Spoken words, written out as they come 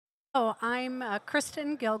Oh, I'm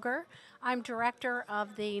Kristin Gilger. I'm director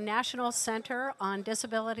of the National Center on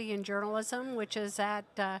Disability and Journalism, which is at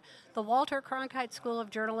the Walter Cronkite School of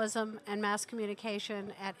Journalism and Mass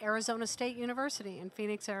Communication at Arizona State University in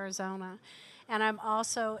Phoenix, Arizona. And I'm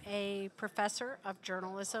also a professor of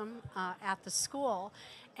journalism at the school.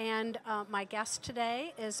 And my guest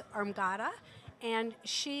today is Irmgarda. And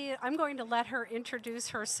I'm going to let her introduce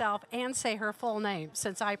herself and say her full name,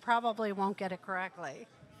 since I probably won't get it correctly.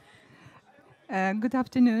 Good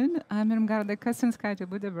afternoon. I'm Irmgarda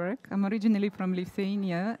Kasinskaite-Buddeberg. I'm originally from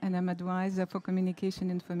Lithuania, and I'm advisor for communication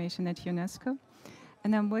information at UNESCO.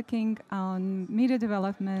 And I'm working on media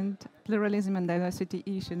development, pluralism, and diversity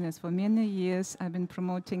issues. For many years, I've been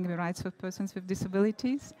promoting the rights of persons with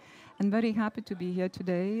disabilities. I'm very happy to be here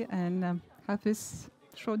today and have this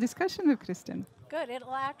short discussion with Kristin. Good.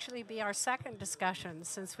 It'll actually be our second discussion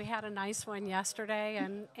since we had a nice one yesterday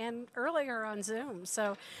and earlier on Zoom.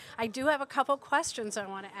 So I do have a couple questions I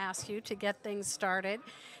want to ask you to get things started.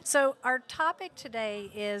 So our topic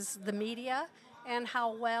today is the media and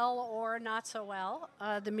how well or not so well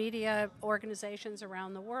the media organizations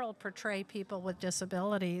around the world portray people with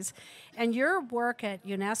disabilities. And your work at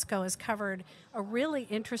UNESCO has covered a really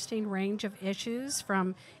interesting range of issues,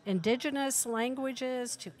 from indigenous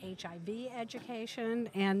languages to HIV education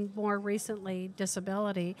and more recently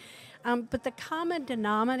disability. But the common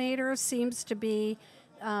denominator seems to be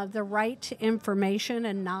the right to information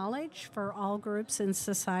and knowledge for all groups in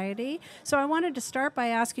society. So I wanted to start by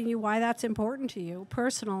asking you why that's important to you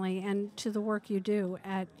personally and to the work you do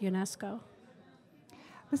at UNESCO.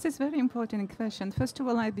 This is a very important question. First of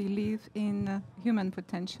all, I believe in human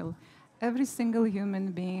potential. Every single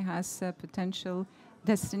human being has potential,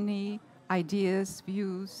 destiny, ideas,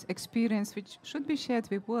 views, experience, which should be shared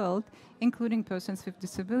with the world, including persons with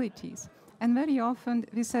disabilities. And very often,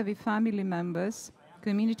 vis-a-vis family members,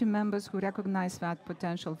 community members who recognize that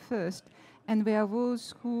potential first, and we are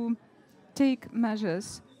those who take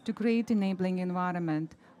measures to create enabling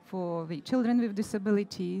environment for the children with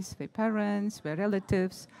disabilities, their parents, their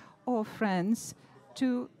relatives, or friends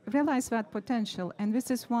to realize that potential. And this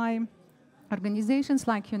is why organizations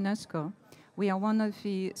like UNESCO, we are one of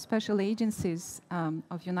the special agencies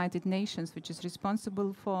of United Nations, which is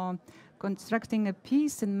responsible for constructing a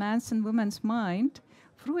peace in man's and woman's mind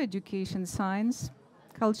through education, science,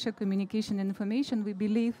 culture, communication, and information. We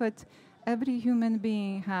believe that every human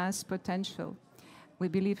being has potential. We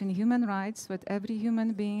believe in human rights, that every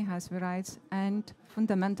human being has the rights and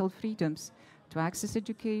fundamental freedoms to access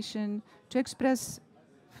education, to express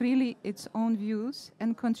freely its own views,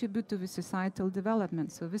 and contribute to the societal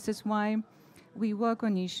development. So this is why we work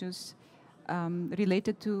on issues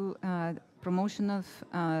related to promotion of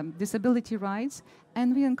disability rights,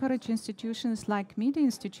 and we encourage institutions like media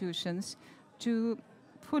institutions to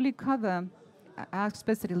fully cover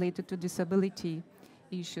aspects related to disability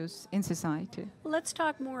issues in society. Let's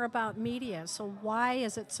talk more about media. So why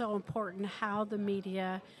is it so important how the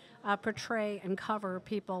media portray and cover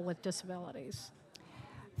people with disabilities?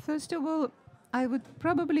 First of all, I would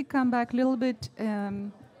probably come back a little bit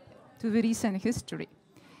to the recent history.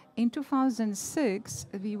 In 2006,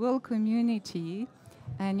 the world community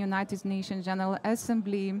and United Nations General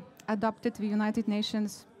Assembly adopted the United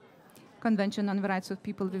Nations Convention on the Rights of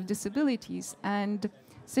People with Disabilities. And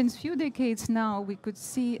since few decades now, we could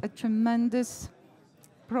see a tremendous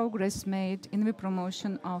progress made in the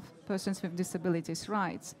promotion of persons with disabilities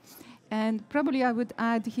rights. And probably I would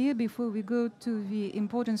add here, before we go to the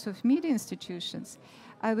importance of media institutions,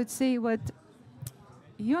 I would say what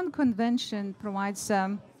UN Convention provides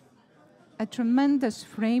a tremendous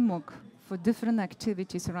framework for different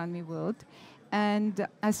activities around the world. And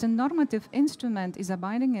as a normative instrument, is a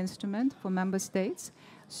binding instrument for member states.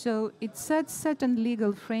 So it sets certain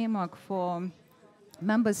legal framework for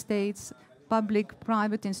member states, public,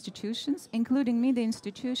 private institutions, including media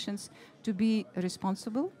institutions, to be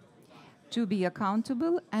responsible, to be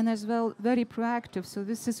accountable, and as well very proactive. So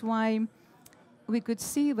this is why we could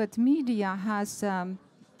see that media has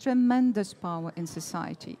tremendous power in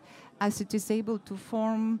society, as it is able to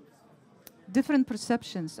form different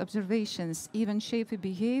perceptions, observations, even shape the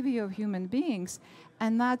behavior of human beings.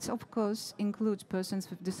 And that, of course, includes persons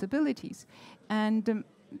with disabilities. And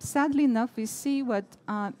sadly enough, we see what,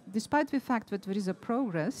 despite the fact that there is a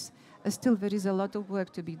progress, still there is a lot of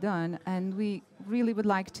work to be done. And we really would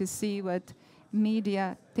like to see what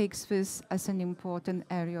media takes this as an important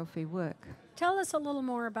area of their work. Tell us a little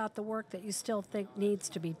more about the work that you still think needs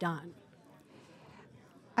to be done.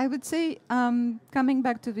 I would say, coming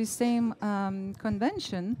back to the same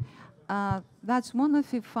convention, that's one of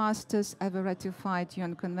the fastest ever ratified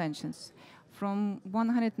UN conventions. from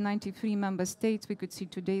 193 member states, we could see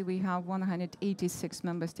today we have 186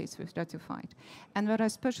 member states who've ratified. And there are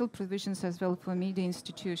special provisions as well for media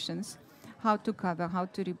institutions, how to cover, how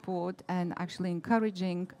to report, and actually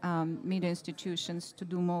encouraging media institutions to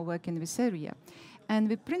do more work in this area. And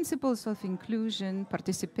the principles of inclusion,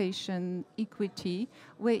 participation, equity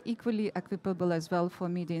were equally applicable as well for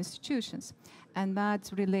media institutions. And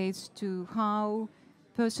that relates to how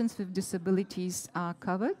persons with disabilities are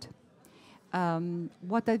covered,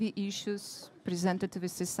 what are the issues presented to the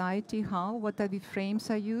society, what are the frames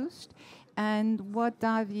are used, and what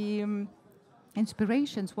are the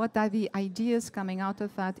inspirations, what are the ideas coming out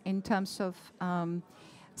of that in terms of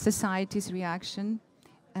society's reaction,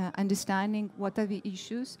 understanding what are the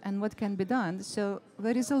issues and what can be done. So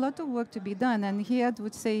there is a lot of work to be done, and here I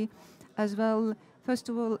would say as well, first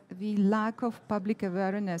of all, the lack of public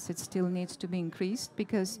awareness, it still needs to be increased,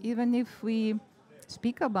 because even if we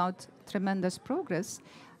speak about tremendous progress,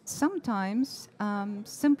 sometimes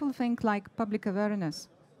simple things like public awareness,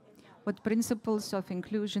 what principles of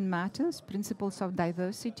inclusion matters, principles of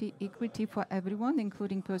diversity, equity for everyone,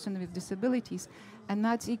 including persons with disabilities. And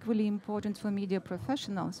that's equally important for media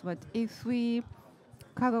professionals. But if we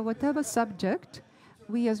cover whatever subject,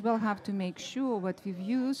 we as well have to make sure what the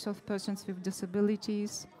views of persons with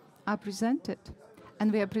disabilities are presented.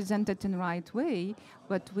 And we are presented in the right way,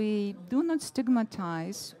 but we do not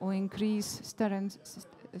stigmatize or increase certain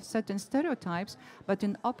stereotypes, but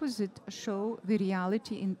in opposite show the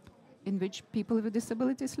reality in which people with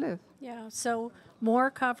disabilities live. Yeah, so more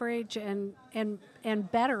coverage and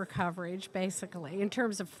better coverage, basically, in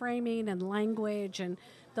terms of framing and language, and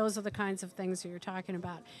those are the kinds of things that you're talking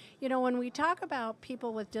about. You know, when we talk about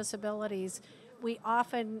people with disabilities, we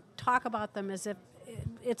often talk about them as if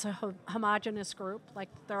it's a homogenous group, like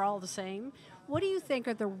they're all the same. What do you think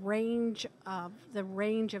are the range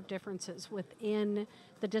of differences within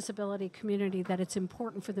the disability community that it's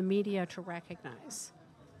important for the media to recognize?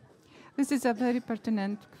 This is a very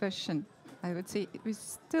pertinent question. I would say we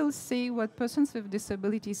still see what persons with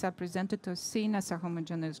disabilities are presented or seen as a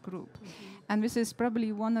homogeneous group. Mm-hmm. And this is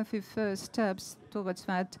probably one of the first steps towards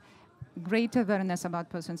that great awareness about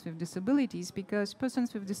persons with disabilities, because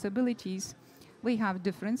persons with disabilities, we have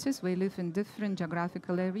differences. We live in different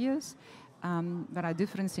geographical areas. There are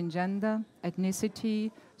differences in gender,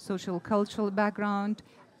 ethnicity, social, cultural background,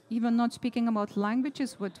 even not speaking about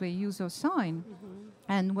languages, what we use or sign. Mm-hmm.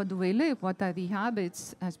 And what do we live? What are the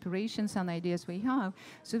habits, aspirations, and ideas we have?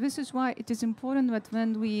 So this is why it is important that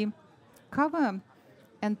when we cover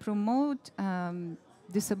and promote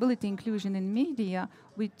disability inclusion in media,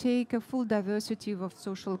 we take a full diversity of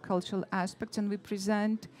social, cultural aspects, and we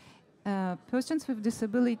present persons with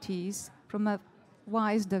disabilities from a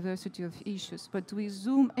wide diversity of issues. But we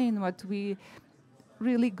zoom in, what we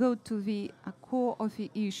really go to the core of the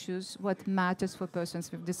issues, what matters for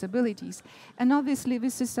persons with disabilities. And obviously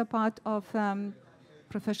this is a part of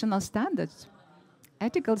professional standards,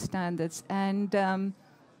 ethical standards, and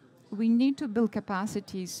we need to build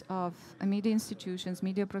capacities of media institutions,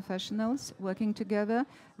 media professionals working together,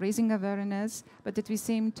 raising awareness, but at the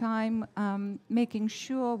same time making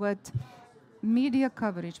sure that media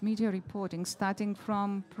coverage, media reporting, starting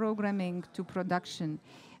from programming to production,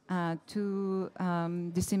 to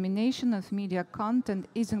dissemination of media content,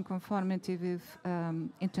 is in conformity with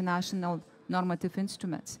international normative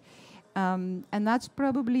instruments. And that's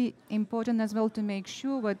probably important as well, to make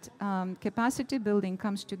sure that capacity building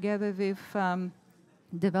comes together with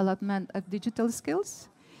development of digital skills.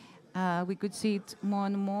 We could see it more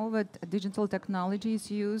and more that digital technology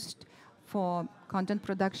is used for content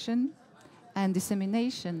production and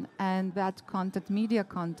dissemination, and that content, media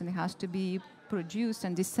content, has to be produced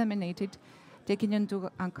and disseminated, taking into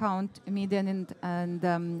account media and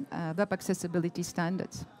web accessibility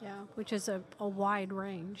standards. Yeah, which is a wide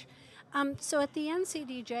range. So at the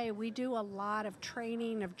NCDJ, we do a lot of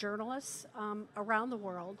training of journalists around the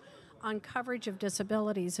world on coverage of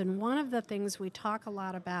disabilities. And one of the things we talk a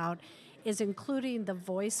lot about is including the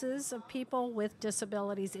voices of people with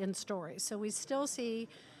disabilities in stories. So we still see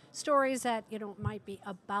stories that, you know, might be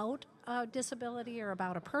about a disability or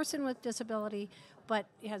about a person with disability, but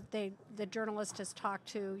the journalist has talked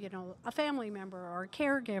to, you know, a family member or a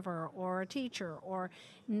caregiver or a teacher, or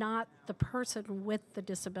not the person with the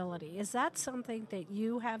disability. Is that something that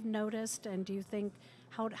you have noticed, and do you think,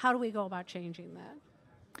 how do we go about changing that?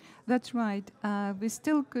 That's right. We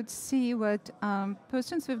still could see what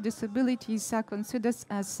persons with disabilities are considered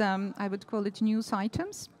as, I would call it, news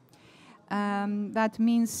items. That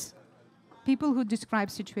means people who describe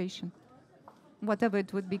situation. whatever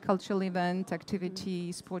it would be, cultural event,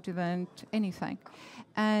 activity, sport event, anything.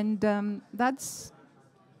 And that's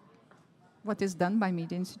what is done by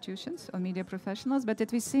media institutions or media professionals. But at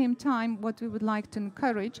the same time, what we would like to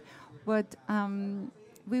encourage, what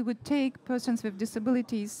we would take persons with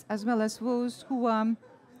disabilities as well as those who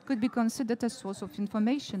could be considered a source of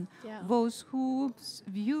information, those whose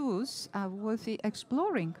views are worthy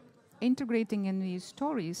exploring, integrating in these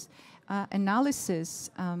stories, analysis,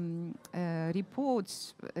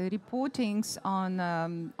 reportings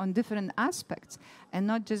on different aspects, and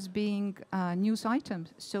not just being news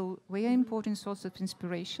items. So very important source of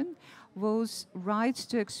inspiration. Those rights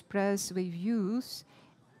to express their views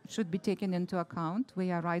should be taken into account.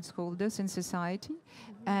 We are rights holders in society,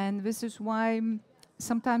 and this is why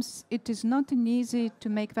sometimes it is not easy to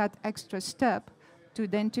make that extra step to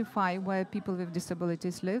identify where people with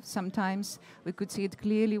disabilities live. Sometimes we could see it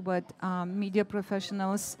clearly what media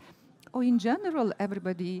professionals, or in general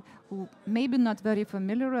everybody who maybe not very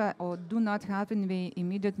familiar or do not have in the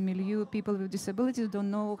immediate milieu people with disabilities, don't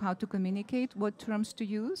know how to communicate, what terms to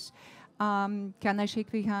use. Can I shake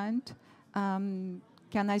the hand?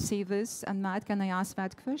 Can I say this and that? Can I ask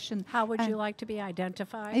that question? How would you like to be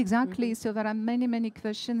identified? Exactly. So there are many, many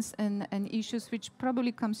questions and issues which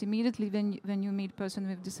probably comes immediately when you meet person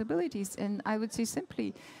with disabilities. And I would say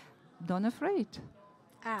simply, don't afraid.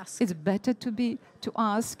 Ask. It's better to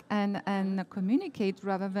ask and communicate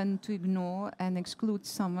rather than to ignore and exclude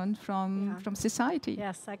someone from society.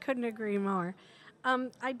 Yes, I couldn't agree more.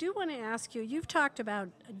 I do want to ask you, you've talked about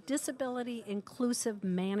disability inclusive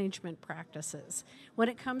management practices. When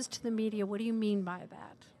it comes to the media, what do you mean by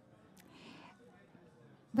that?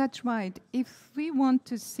 That's right. If we want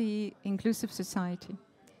to see inclusive society,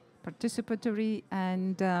 participatory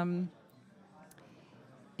and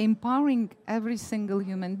empowering every single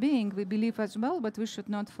human being, we believe as well, but we should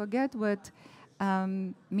not forget what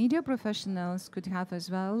media professionals could have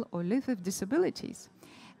as well or live with disabilities.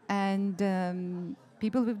 And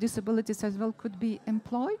people with disabilities as well could be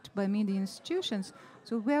employed by media institutions.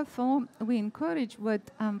 So therefore, we encourage what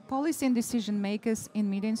policy and decision makers in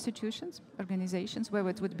media institutions, organizations, whether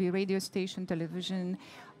it would be radio station, television,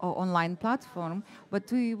 or online platform,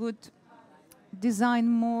 but we would design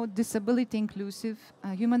more disability inclusive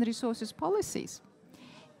human resources policies.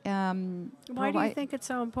 Why do you think it's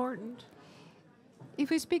so important? If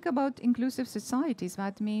we speak about inclusive societies,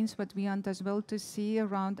 that means what we want as well to see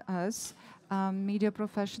around us, media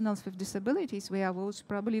professionals with disabilities, we are those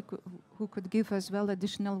probably who could give as well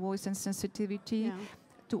additional voice and sensitivity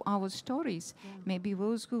to our stories. Maybe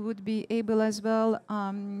those who would be able as well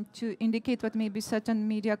to indicate what maybe certain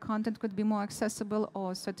media content could be more accessible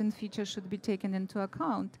or certain features should be taken into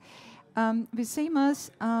account. The same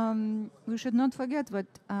as we should not forget that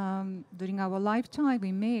during our lifetime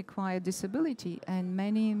we may acquire disability, and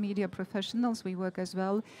many media professionals, we work as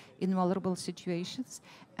well in vulnerable situations,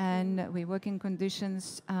 and we working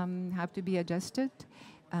conditions have to be adjusted.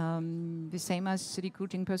 The same as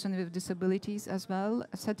recruiting persons with disabilities as well.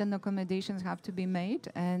 Certain accommodations have to be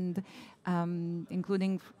made, and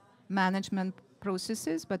including management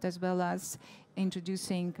processes, but as well as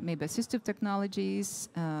introducing maybe assistive technologies,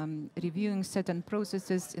 reviewing certain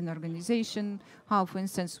processes in organization, how, for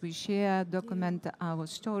instance, we share, document our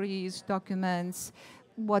stories, documents,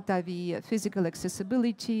 what are the physical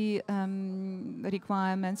accessibility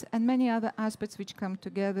requirements, and many other aspects which come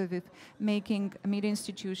together with making media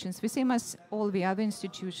institutions, the same as all the other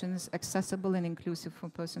institutions, accessible and inclusive for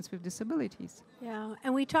persons with disabilities. Yeah,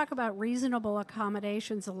 and we talk about reasonable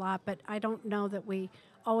accommodations a lot, but I don't know that we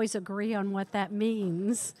always agree on what that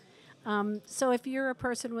means. So if you're a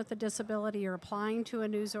person with a disability, you're applying to a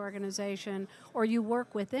news organization, or you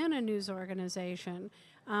work within a news organization,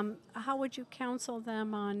 how would you counsel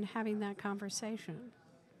them on having that conversation?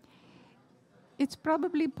 It's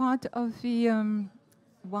probably part of the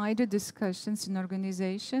wider discussions in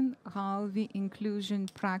organization, how the inclusion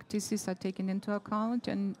practices are taken into account.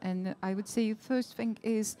 And I would say first thing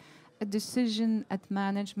is a decision at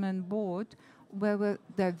management board whether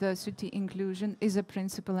diversity inclusion is a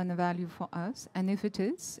principle and a value for us, and if it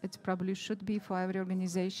is, it probably should be for every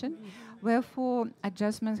organization. Wherefore,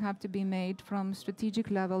 adjustments have to be made from strategic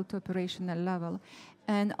level to operational level.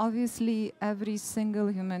 And obviously, every single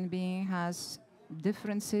human being has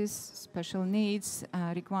differences, special needs,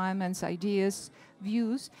 requirements, ideas,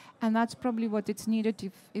 views, and that's probably what it's needed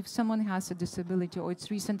if someone has a disability or it's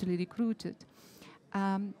recently recruited.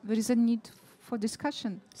 There is a need for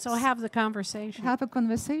discussion. So have the conversation. Have a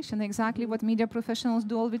conversation, exactly what media professionals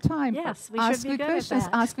do all the time. Yes, we ask should be the good questions,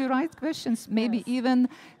 at that. ask the right questions, maybe even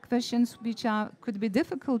questions which could be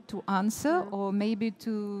difficult to answer or maybe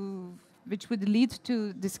to which would lead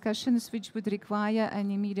to discussions which would require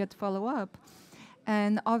an immediate follow-up.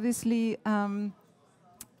 And obviously,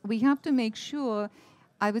 we have to make sure,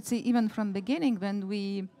 I would say even from beginning, when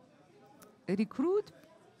we recruit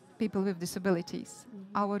people with disabilities,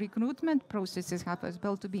 our recruitment processes have as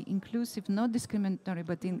well to be inclusive, not discriminatory,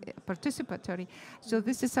 but participatory. So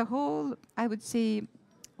this is a whole, I would say,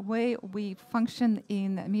 way we function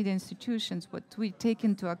in media institutions, what we take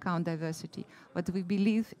into account diversity, what we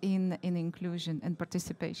believe in inclusion and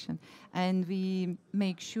participation. And we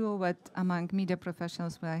make sure what among media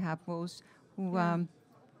professionals we have those who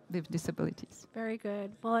with disabilities. Very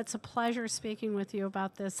good. Well, it's a pleasure speaking with you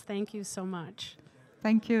about this. Thank you so much.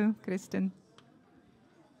 Thank you, Kristin.